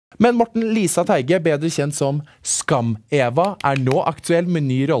Men Morten Lisa Teige, bedre kjent som Skam-Eva, nå aktuell med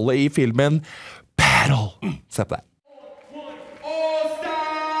ny rolle i filmen Battle. Se på det.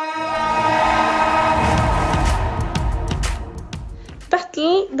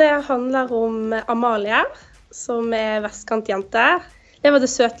 Battle, det handler om Amalie, som vestkantjente. Det var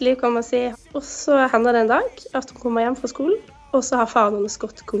det søte liv, kan man si. Og så hender det en dag at hun kommer hjem fra skolen, og så har faren hennes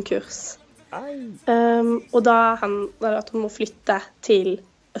gått konkurs. Og da hender det at hun må flytte til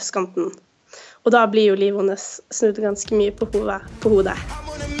østkanten. Og da blir jo livet hennes snudd ganske mye på hodet.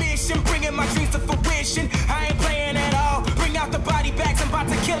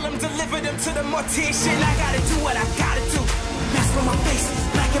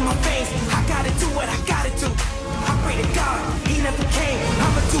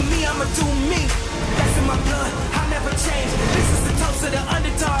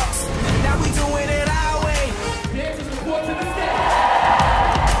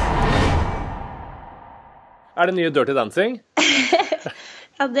 Det nye Dirty Dancing?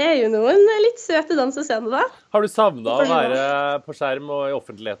 Ja, det jo noen litt søte dansescener da. Har du savnet å være på skjerm og i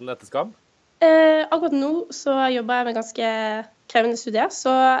offentligheten etter Skam? Akkurat nå så jobber jeg med ganske krevende studier,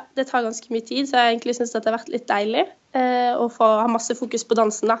 så det tar ganske mye tid, så jeg egentlig synes at det har vært litt deilig å få ha masse fokus på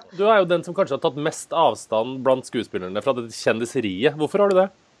dansen da. Du jo den som kanskje har tatt mest avstand blant skuespillerne fra det kjendiseriet. Hvorfor har du det?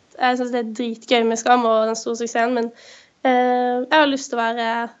 Jeg synes det dritgøy med Skam og den store suksessen, men jeg har lyst til å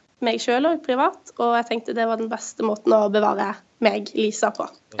være meg selv og privat, og jeg tenkte det var den beste måten å bevare meg, Lisa, på.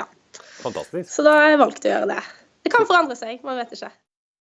 Ja. Fantastisk. Så da har jeg valgt å gjøre det. Det kan forandre seg, man vet ikke.